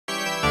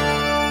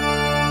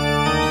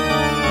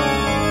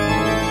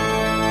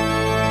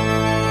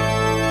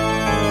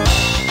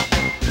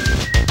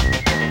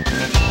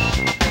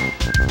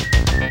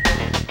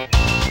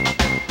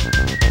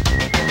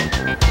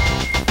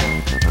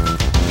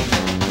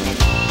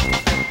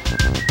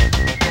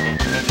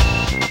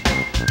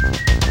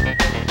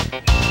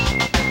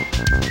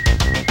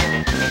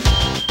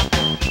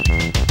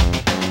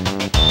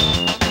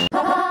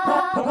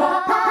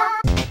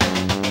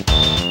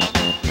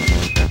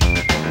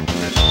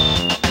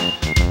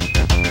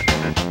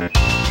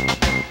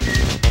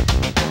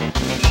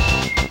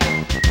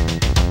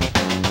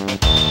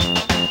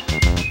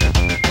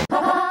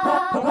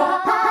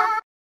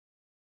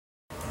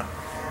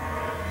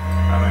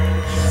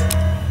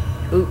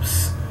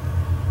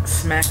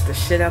smack the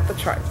shit out the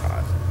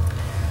tripod.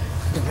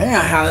 Depending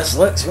on how this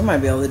looks, we might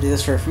be able to do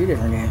this for a few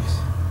different games.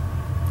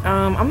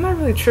 I'm not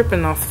really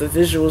tripping off the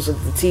visuals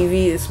of the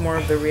TV. It's more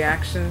of the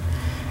reaction.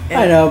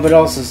 I know, but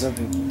also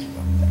something.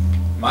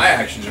 My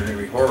actions are going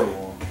to be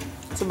horrible.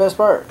 That's the best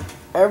part.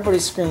 Everybody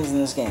screams in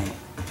this game.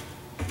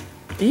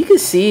 You can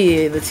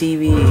see the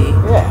TV.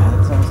 Yeah,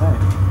 that's what I'm saying.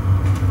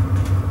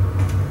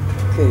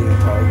 Could even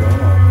probably go on.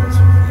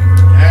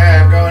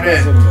 Yeah, I'm going in.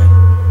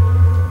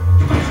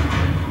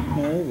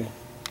 No, you're good.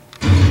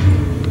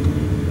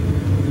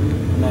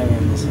 I'm not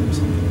even missing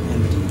something.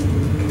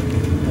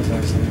 That's what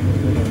I'm saying.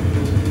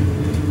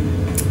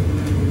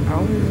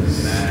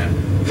 Nah.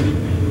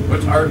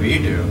 What's RV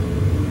do?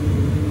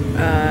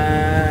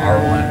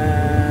 R1.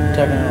 I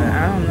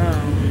don't know.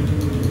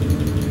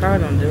 Probably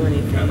don't do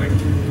anything. Nothing.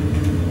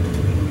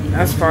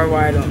 That's probably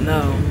why I don't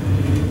know.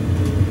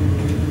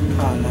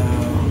 Oh no.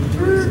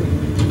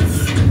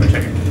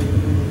 Check it.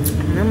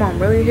 Come on,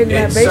 really hitting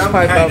that It's bass some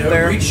pipe kind out of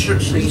there.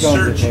 research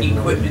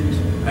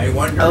equipment. I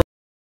wonder what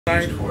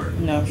it's used for.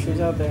 No, she's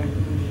out there.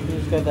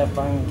 She's got that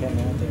firing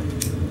camera out there.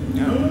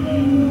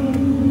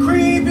 No.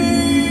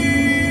 Creepy!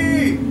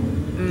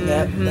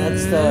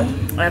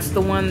 That's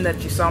the one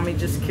that you saw me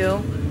just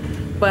kill.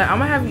 But I'm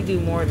gonna have you do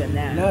more than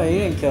that. No, you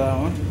didn't kill that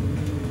one.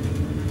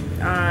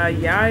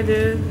 Yeah, I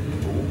did.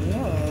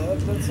 No,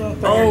 that's not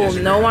Oh,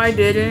 no, I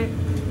didn't.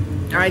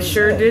 I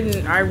sure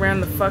didn't. I ran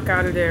the fuck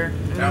out of there.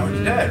 That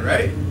one's dead,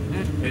 right?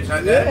 It's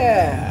not dead?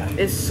 Yeah.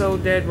 It's so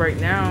dead right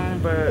now,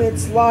 but...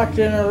 It's locked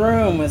in a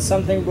room with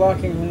something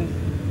blocking...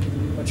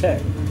 Well,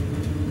 check.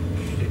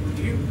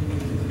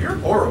 You're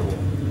horrible.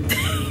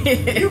 I'm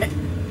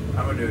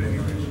gonna do it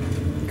anyways.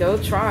 Go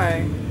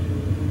try.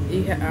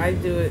 I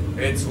do it.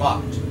 It's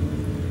locked.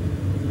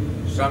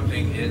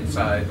 Something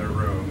inside the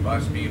room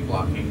must be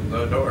blocking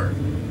the door.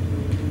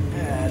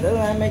 Yeah, doesn't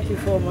that make you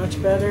feel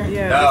much better?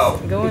 Yeah. No.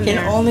 Go in It can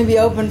there. only be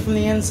opened from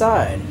the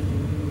inside.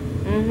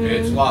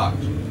 It's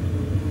locked.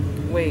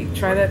 Wait,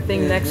 try that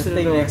thing next to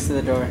the door. next to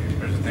the door.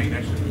 There's a thing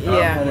next to the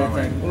Yeah. door.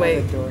 Other thing. Wait,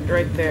 Other door.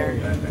 right there.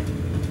 That thing.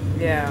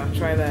 Yeah,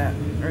 try that.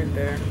 Right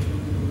there.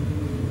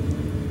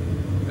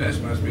 This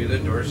must be the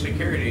door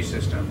security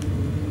system.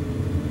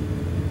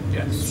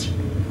 Yes.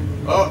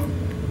 Oh!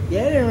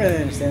 Yeah, I didn't really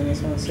understand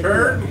this one. So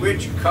Turn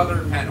which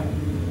color panel?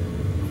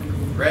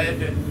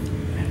 Red.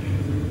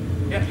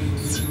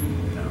 Yes.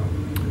 No.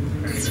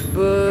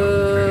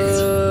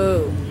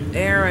 Boo!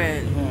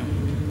 Aaron,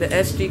 the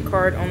SD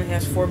card only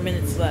has 4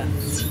 minutes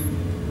left.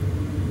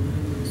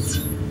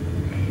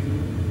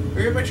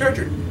 Where's my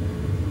charger?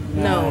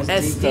 No,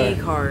 SD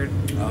card.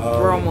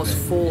 We're almost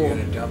full. You're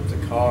gonna dump the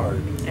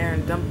card.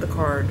 Aaron, dump the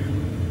card.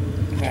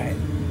 Alright.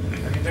 I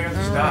think I have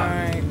to stop.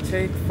 Alright,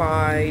 take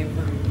 5.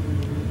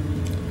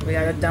 We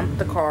gotta dump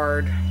the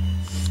card.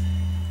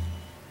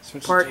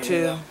 Part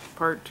 2.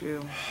 Part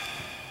 2.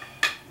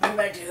 I'm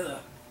back to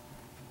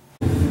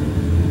the...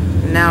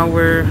 Now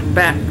we're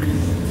back.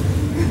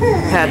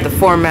 Had to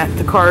format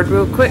the card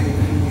real quick.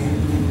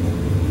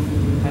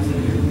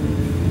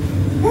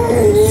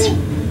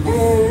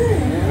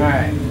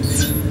 Alright.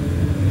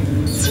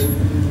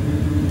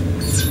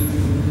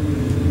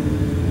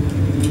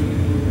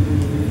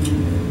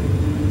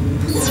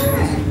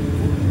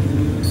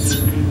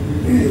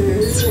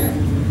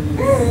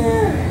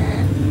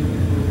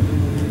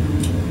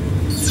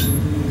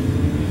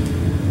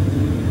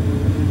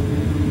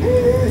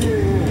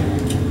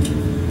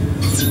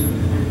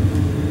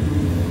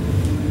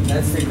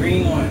 That's the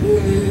green one.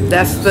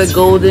 That's the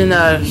golden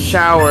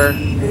shower.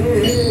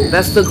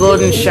 That's the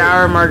golden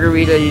shower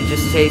margarita you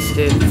just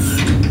tasted.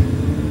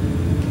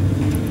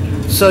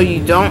 So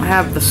you don't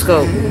have the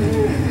scope.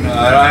 No,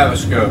 I don't have a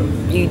scope.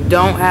 You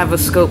don't have a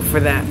scope for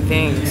that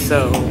thing,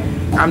 so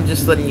I'm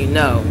just letting you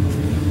know.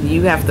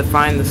 You have to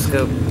find the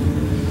scope.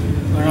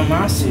 What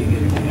else do you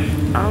get?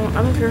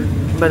 I don't care.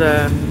 But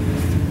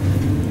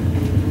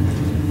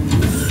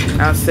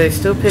I'll say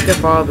still pick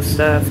up all the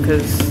stuff,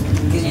 cause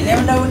you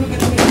never know when you're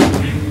gonna get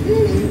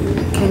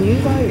it. Can you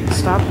like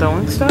stop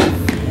throwing stuff?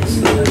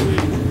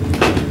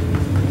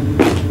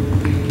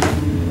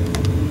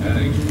 That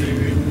thing's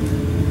creepy.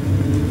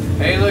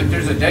 Hey, look,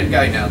 there's a dead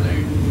guy down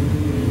there.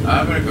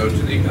 I'm gonna go to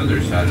the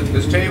other side of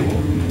this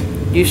table.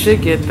 You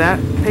should get that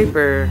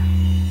paper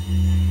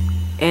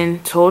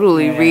and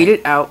totally read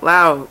it out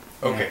loud.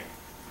 Okay.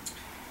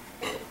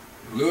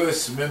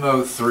 Lewis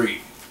Memo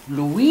 3.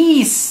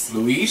 Luis!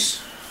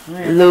 Luis?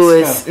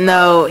 Lewis.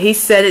 No, he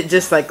said it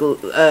just like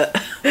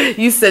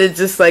you said it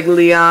just like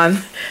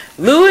Leon.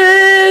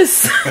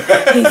 Lewis.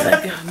 He's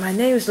like, my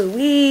name is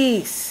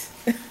Luis.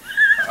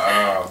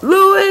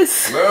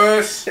 Lewis.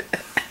 Lewis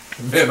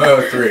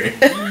Memo 3.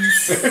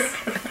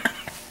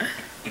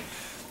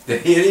 The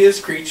hideous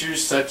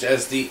creatures such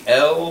as the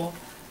El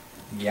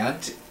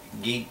Gigante.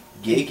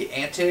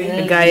 Gigante.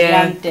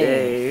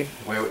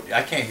 Wait,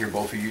 I can't hear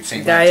both of you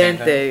saying that.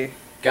 Gigante.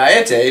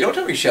 Gigante. Don't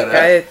tell me shut up.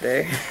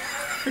 Gigante.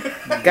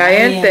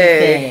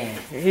 Gigante.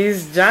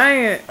 He's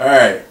giant.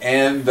 Alright,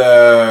 and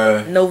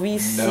the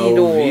Novicidors.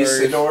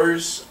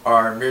 Novicidors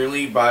are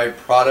merely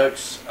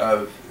byproducts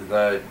of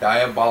the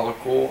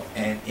diabolical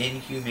and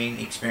inhumane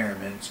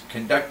experiments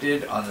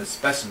conducted on the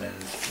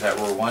specimens that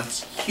were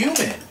once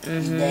human.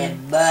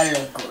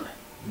 Diabolical.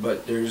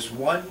 But there's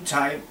one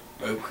type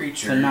of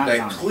creature So not that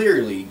zombie.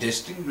 clearly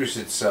distinguishes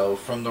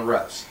itself from the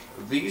rest.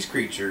 These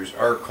creatures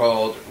are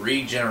called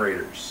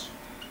regenerators.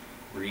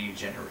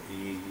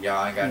 Yeah,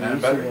 I ain't got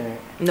nothing better.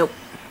 Nope.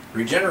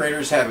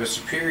 Regenerators have a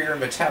superior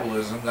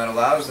metabolism that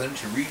allows them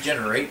to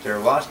regenerate their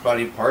lost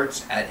body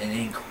parts at an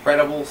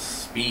incredible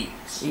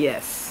speeds.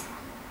 Yes.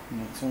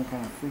 Like some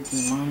kind of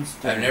freaking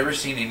monster. I've never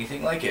seen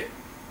anything like it.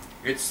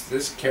 It's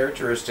this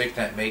characteristic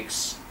that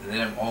makes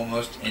them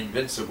almost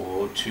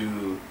invincible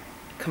to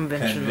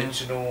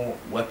conventional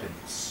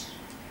weapons.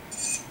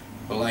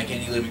 But like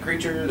any living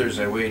creature, there's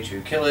a way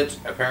to kill it.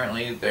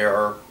 Apparently, there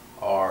are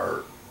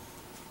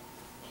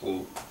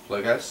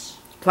plagas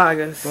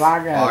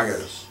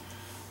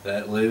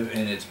that live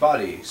in its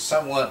body,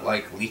 somewhat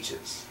like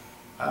leeches.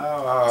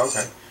 Oh,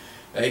 okay.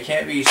 They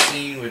can't be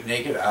seen with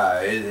naked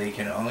eye. They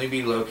can only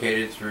be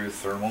located through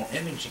thermal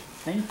imaging.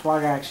 I think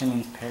plaga actually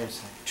means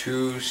parasite.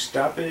 To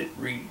stop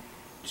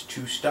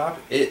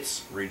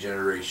its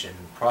regeneration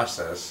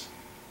process,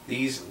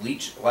 these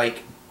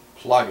leech-like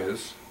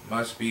plagas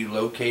must be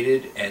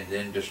located and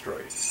then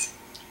destroyed.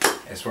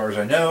 As far as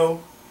I know,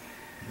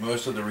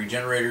 most of the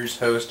regenerators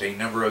host a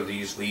number of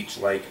these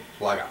leech-like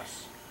plagas.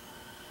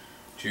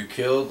 To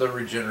kill the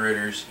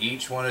regenerators,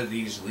 each one of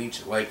these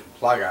leech-like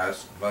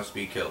plagas must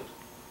be killed.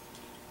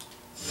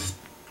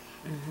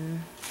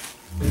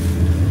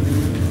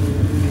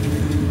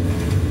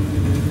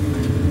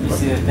 You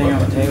see the thing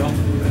on the table?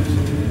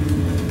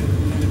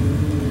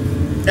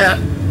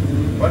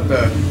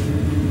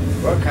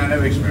 What kind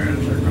of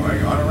experiments are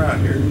going on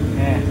around here?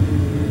 Yeah.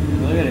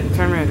 Look at it.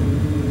 Turn around.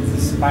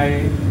 It's a spider.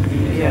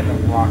 You have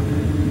to walk.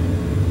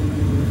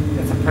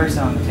 It's a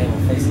person on the table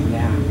facing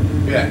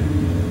down. Yeah,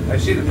 I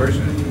see the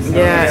person.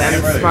 Yeah,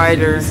 and the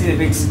spider. You see the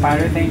big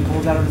spider thing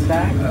pulled out of his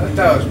back? I thought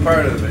that was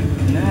part of it.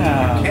 No.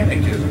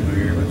 Mechanicism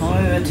here.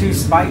 Only the two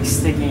spikes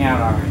sticking out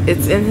are.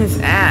 It's in his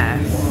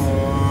ass.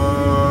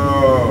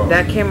 Whoa.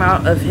 That came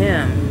out of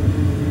him.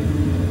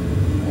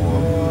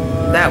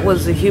 What? That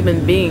was a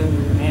human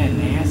being. Man,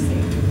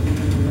 nasty.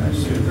 That's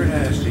super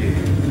nasty.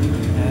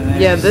 And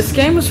Yeah, there's- this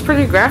game was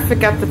pretty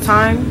graphic at the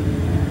time.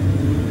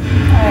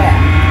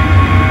 Yeah.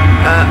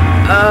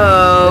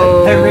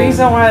 Oh. The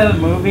reason why the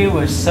movie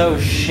was so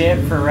shit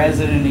for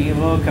Resident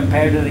Evil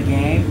compared to the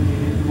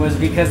game was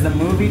because the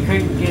movie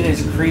couldn't get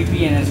as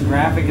creepy and as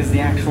graphic as the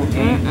actual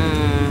game.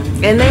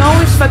 And they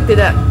always fucked it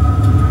up.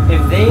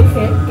 If they,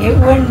 it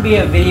wouldn't be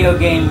a video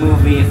game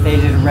movie if they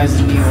did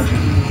Resident Evil.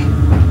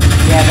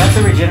 Yeah, that's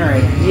a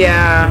regenerator.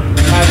 Yeah.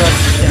 Might as well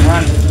just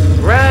run.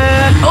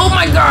 Run! Oh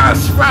my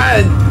gosh!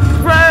 Run!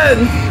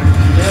 Run!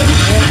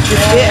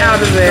 Just get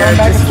out of there.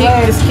 Just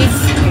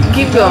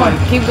keep going.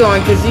 Keep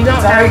going, because you don't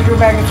It's already have. grew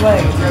back its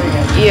legs. There we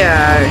go.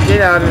 Yeah,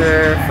 get out of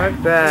there. Fuck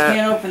You that.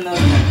 can't open those.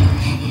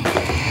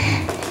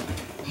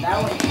 That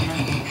one.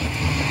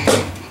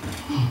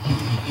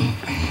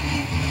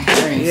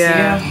 There, you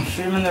Yeah. see them?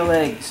 Shoot them in their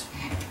legs.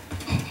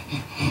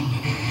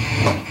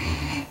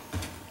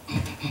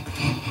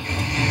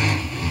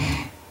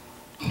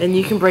 And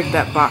you can break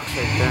that box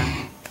right there.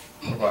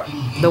 What?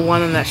 The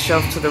one on that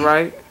shelf to the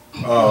right.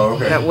 Oh,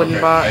 okay. That wooden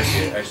okay. box. I see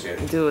it. I see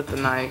it. Do it with the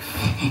knife.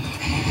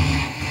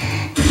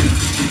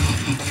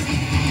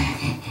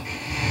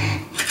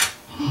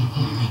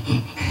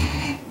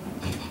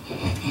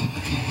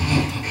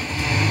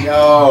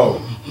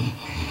 Yo.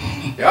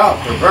 Y'all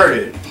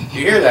perverted.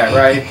 You hear that,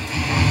 right?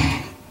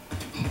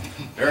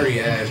 Dirty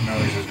ass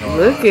noise is going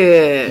Look on.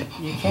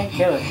 at. You can't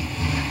kill it.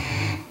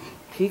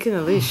 He can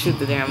at least shoot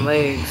the damn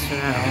legs for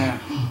now. Yeah.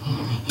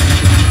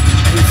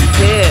 He's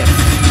pissed.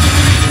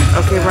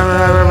 Okay,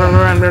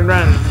 run. They're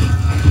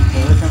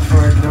looking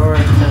for a door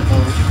to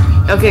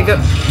the... Okay, go.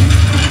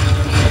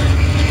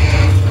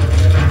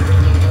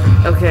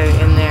 Okay,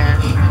 in there.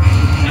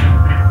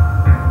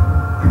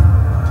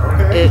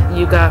 Okay.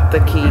 You got the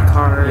key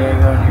card.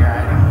 Yeah, go into your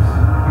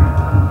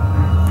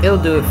items.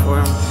 It'll do it for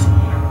him.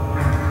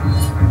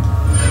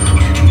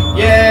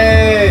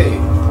 Yay!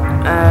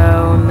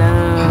 Oh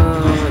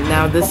no!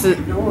 Now this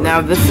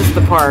is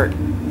the part.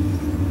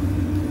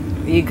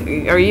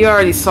 You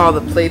already saw the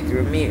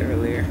playthrough of me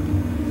earlier.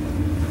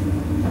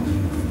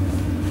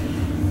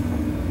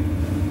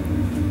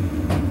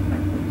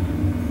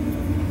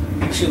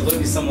 You should look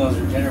at some of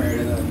those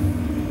regenerators though.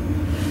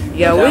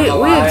 Yeah,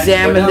 we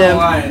examined Go down the them.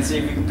 line and see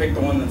if you can pick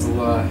the one that's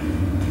alive.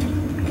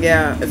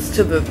 Yeah, it's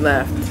to the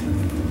left.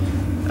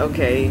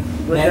 Okay,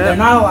 look They're up.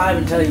 not alive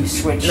until you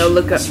switch. No,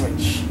 look the up.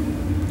 Switch.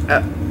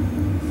 Up.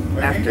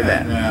 Wait, After hang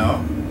that. on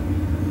now.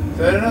 Is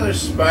that another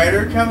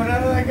spider coming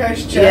out of that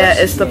guy's chest? Yeah,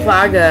 it's the Yeah.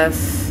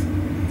 plagas.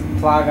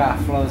 Plaga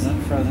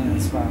frozen in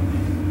the spot.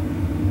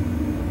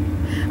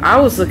 I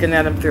was looking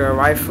at them through a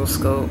rifle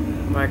scope.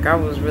 Like I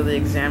was really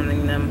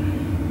examining them.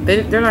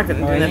 They're not gonna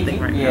do nothing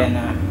right yeah,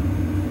 now. no.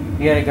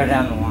 You gotta go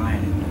down the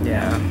line.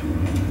 Yeah.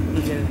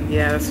 You can,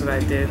 yeah, that's what I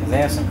did. Cause they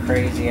have some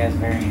crazy ass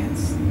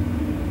variants.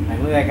 Like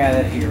look at that guy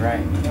that here,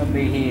 right? That'll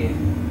be here.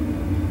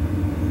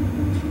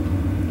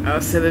 I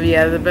would say that,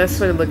 yeah, the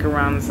best way to look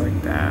around is like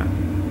that.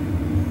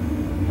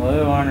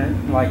 Blue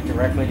one, like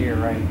directly to your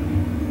right.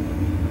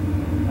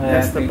 Look at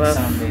That's that the big buff.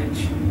 son of a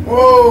bitch.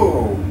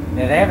 Whoa!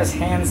 Yeah, they have his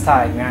hands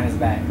tied behind his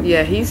back.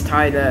 Yeah, he's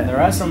tied The up.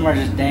 rest of them are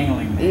just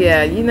dangling. Man.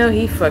 Yeah, you know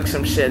he fucked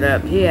some shit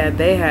up.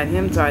 They had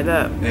him tied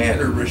up. They had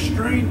her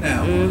restrained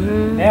now.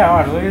 Mm-hmm. Yeah,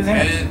 watch, look at his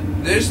hands.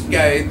 And this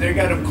guy, they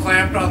got him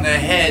clamped on the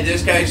head.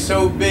 This guy's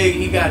so big,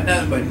 he got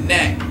nothing but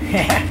neck.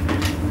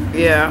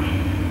 Yeah.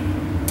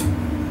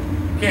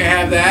 Can't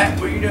have that.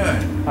 What are you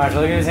doing? Watch,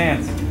 look at his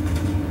hands.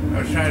 I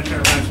was trying to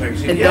turn around so I could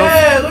see. And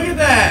Yeah, look at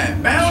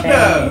that. Bound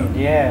up. Chained,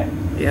 yeah.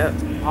 Yep.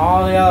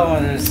 All the other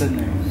ones are just sitting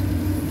there.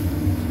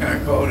 It's kind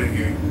of cold in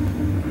here.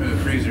 I'm in the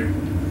freezer.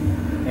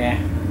 Yeah.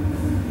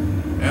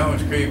 That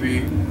one's creepy.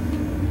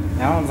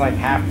 That one's like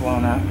half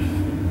blown up.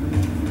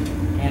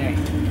 Henry.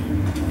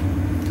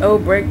 Oh,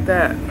 break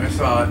that. I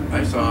saw it.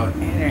 I saw it.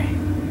 Henry.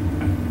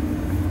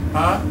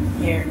 Huh?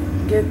 Here.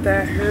 Get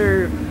that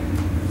herb.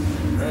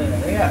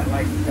 They got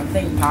like the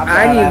thing popped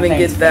I out didn't of even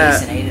thing's get that.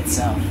 face and ate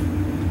itself.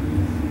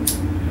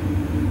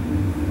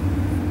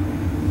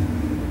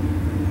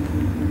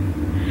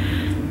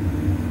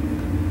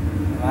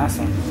 The last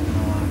one.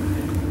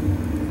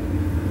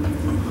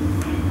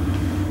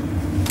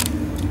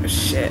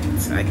 Shit.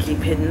 I keep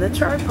hitting the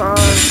tripod.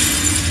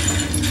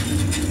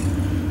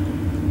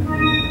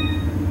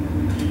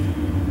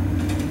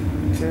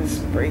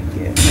 Just break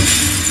it.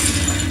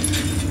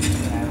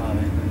 I love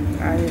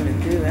it. I didn't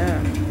even do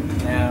that.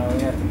 No,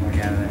 we have to work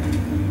out of there.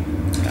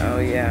 Oh,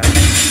 yeah.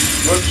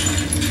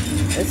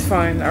 Whoops. It's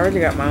fine. I already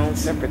got my own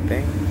separate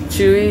thing.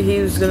 Chewy, he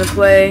was gonna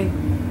play.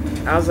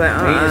 I was like,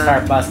 We just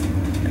start busting.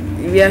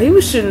 Yeah, he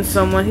was shooting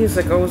someone. He was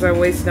like, oh, was I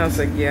wasting? I was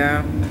like,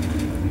 yeah.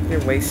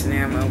 You're wasting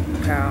ammo,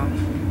 pal.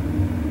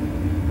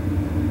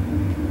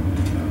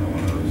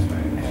 One of those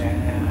things.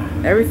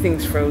 Yeah.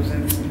 Everything's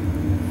frozen.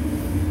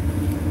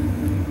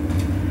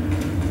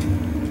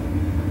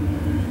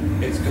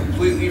 It's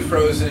completely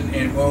frozen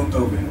and won't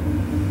open.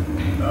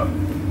 Oh.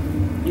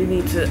 You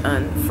need to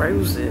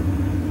unfroze it.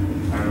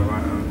 How do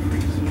I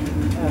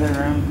unfreeze? Other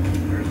room.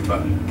 There's a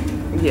button.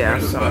 Yeah,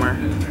 There's a somewhere.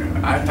 button in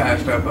there. I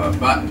passed up a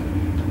button.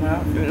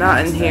 No.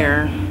 Not in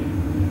here.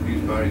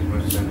 These bodies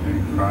must have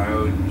been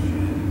cryogen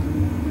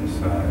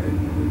inside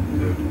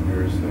the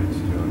parasites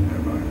still in their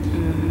bodies.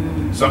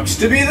 Mm-hmm. Sucks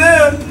to be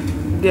them!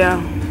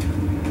 Yeah.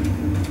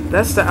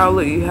 That's the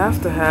outlet you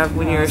have to have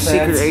when you're a So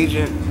secret that's-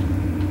 agent.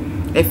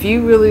 If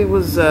you really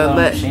was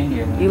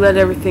you let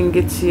everything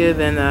get to you,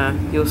 then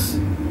you'll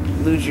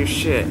lose your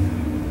shit.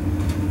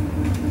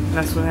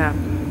 That's what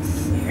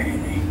happens.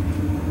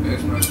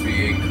 This must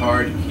be a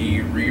card key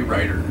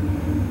rewriter.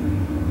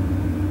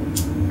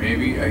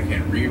 Maybe I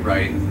can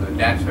rewrite the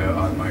data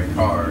on my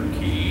card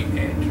key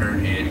and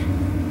turn it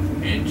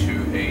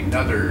into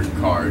another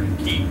card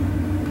key.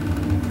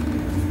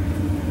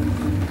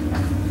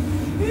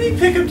 They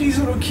pick up these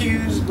little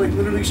cues, like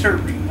literally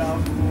start reading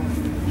off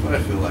them. That's what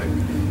I feel like.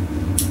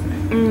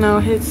 No,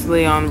 it's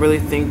Leon really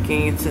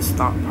thinking. It's his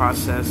thought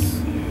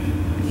process.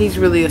 He's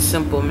really a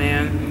simple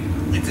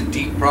man. It's a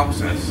deep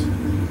process.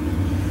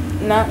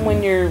 Not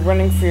when you're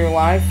running for your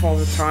life all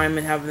the time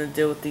and having to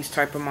deal with these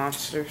type of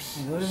monsters.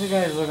 What does the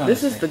guys look on?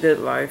 This is the good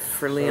life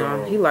for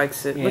Leon. He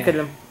likes it. Look Yeah. at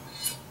him.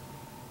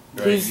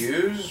 Do I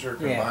use or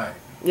combine?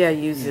 Yeah,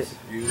 use it.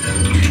 Use.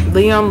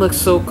 Leon looks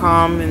so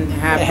calm and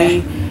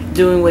happy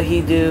doing what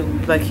he do.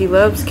 Like he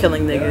loves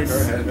killing The card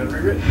niggas. has been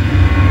rewritten.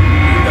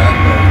 You got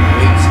the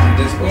waste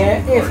disposal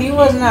Yeah, if he card.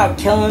 wasn't out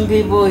killing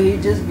people,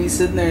 he'd just be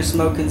sitting there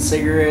smoking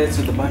cigarettes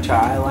with a bunch of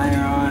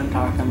eyeliner on,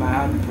 talking about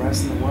how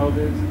depressing the world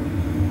is.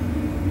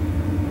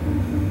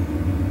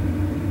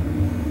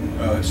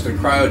 Oh, it's the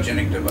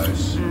cryogenic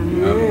device.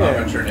 Mhm. I'm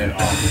gonna turn it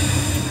off.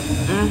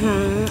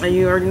 Mm-hmm. And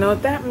you already know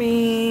what that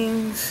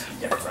means.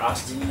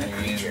 Defrosting the It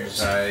means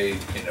creatures. I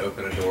can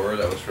open a door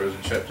that was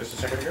frozen shut just a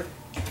second ago.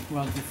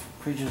 Well, the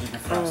creatures are I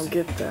defrosting. don't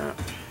get that.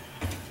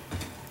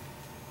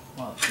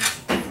 Well, the creatures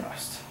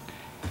defrost.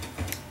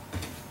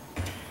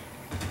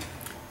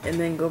 And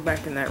then go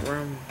back in that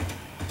room.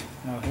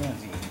 No, he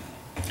wants to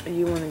eat.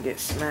 You want to get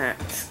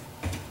smacked.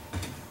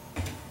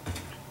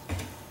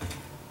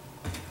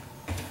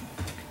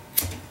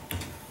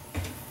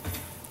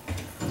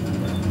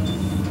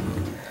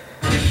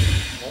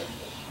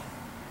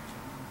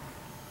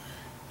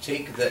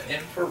 Take the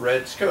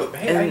infrared scope.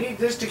 Hey, I And- need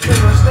this to kill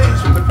those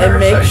things with the And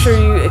make parasites. sure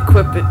you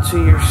equip it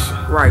to your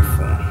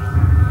rifle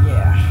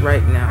Yeah.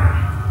 right now.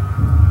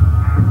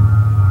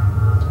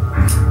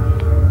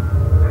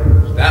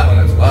 That one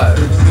is live.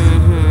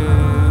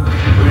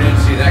 Mm-hmm. We didn't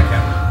see that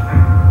count.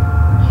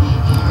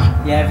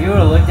 Yeah, if you would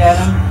have looked at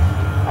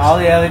them, all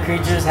the other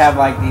creatures have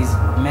like these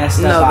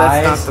messed No, up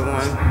eyes. that's not the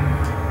one.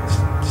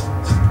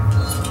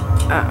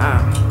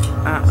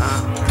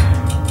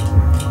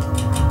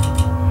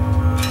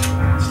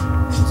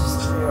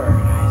 Just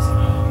reorganizing.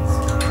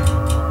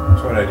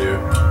 That's what I do.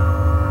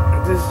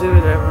 Just do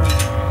whatever.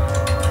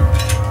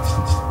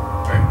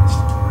 Right.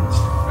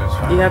 That's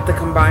fine. You have to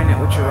combine it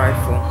with your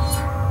rifle.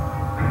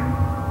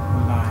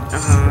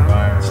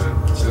 Combine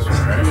with this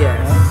one, right?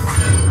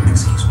 Yes.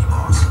 Excuse me,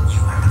 boss. You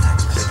have a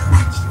text visitor.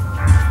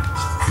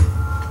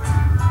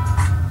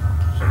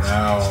 So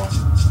now,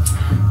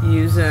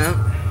 Use them.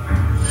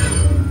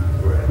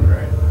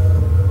 right.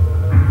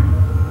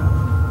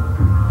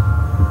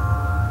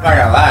 Not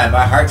gonna lie,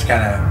 my heart's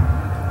kind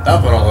of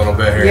thumping a little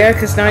bit here. Yeah,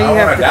 because now you I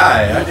have want to. to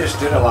die. I just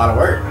did a lot of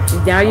work.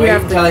 Now you Wait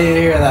have until to. you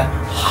hear that.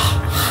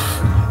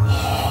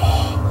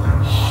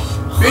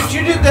 Bitch,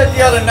 you did that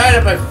the other night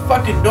at my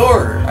fucking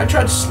door. I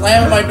tried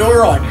slamming my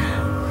door on you.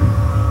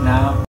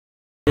 No.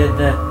 Did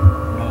the.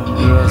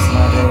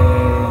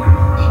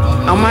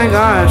 Oh my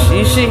gosh,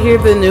 you should hear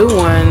the new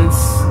ones.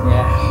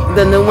 Yeah.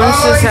 The new ones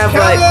just he's have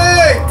coming!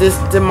 like this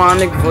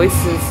demonic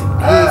voices.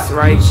 He's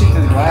right. You shoot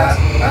the glass.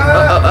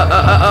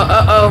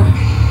 Oh.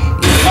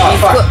 Oh,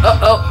 fuck.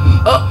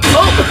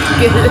 Oh.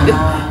 Get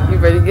it. You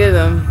better get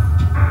him.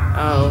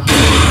 Oh.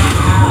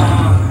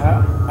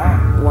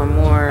 One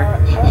more.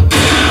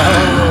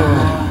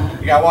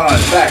 You got one on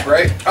his back,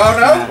 right?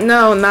 Oh, no?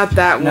 No, not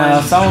that No,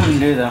 one. some of them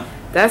do though.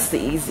 That's the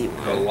easy The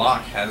one.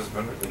 lock has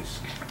been released.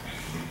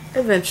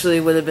 Eventually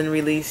would have been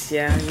released,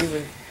 yeah. You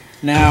would.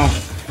 Now,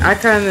 I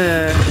kind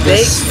of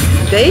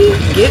they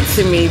get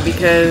to me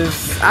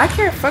because I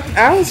can't fuck.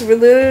 I was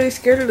literally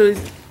scared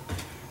of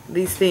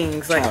these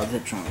things. Like,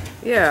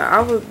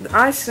 yeah,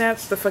 I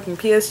snatched the fucking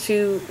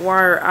PS2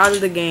 wire out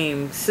of the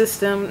game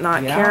system,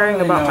 not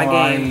caring about my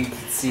game. You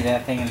could see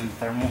that thing in the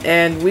thermal.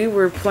 And we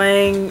were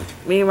playing.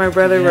 Me and my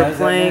brother were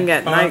playing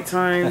at The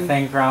nighttime.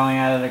 thing crawling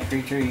out of the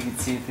creature, you can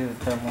see it through the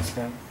thermal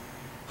scope.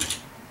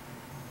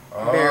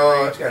 Oh,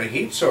 Barely. it's got a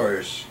heat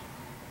source.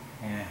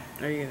 Yeah.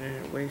 Are you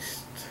gonna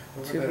waste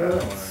Look at 2 that other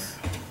bullets?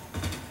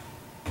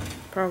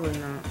 Probably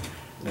not.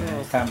 Yeah,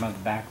 he's talking about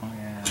the back one.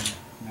 Yeah.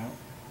 Nope.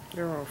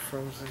 They're all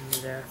frozen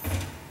to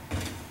death.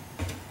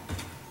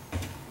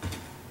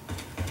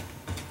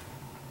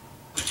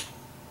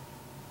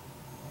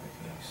 Why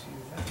can't you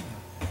see that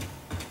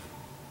one?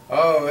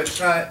 Oh, it's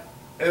not.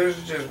 Those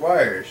are just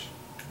wires.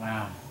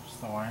 Wow. It's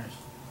the wires.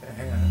 Yeah,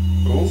 hang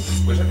on. Ooh,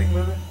 was that thing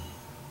moving?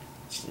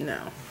 No.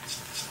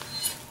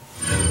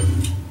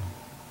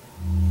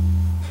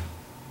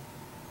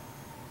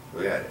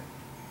 Look at it.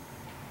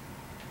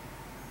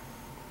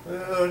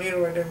 Oh,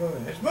 needle right there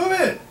moving. It's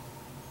moving!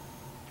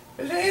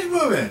 His hand's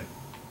moving!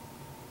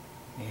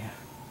 Yeah.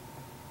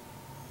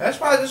 That's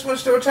why this one's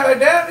still tied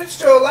down. It's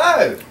still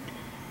alive.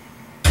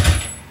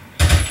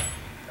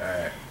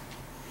 Alright.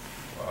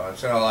 Well,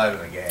 it's not alive in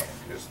the game.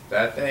 Because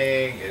that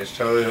thing is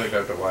totally hooked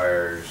up to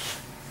wires.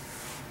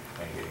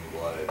 And getting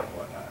blooded and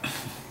whatnot.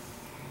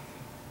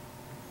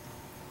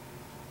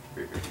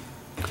 Creepy.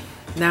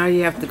 Now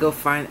you have to go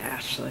find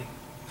Ashley.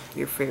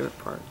 Your favorite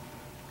part.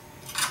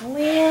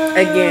 Well,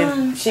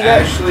 Again, she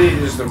got. Ashley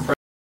is the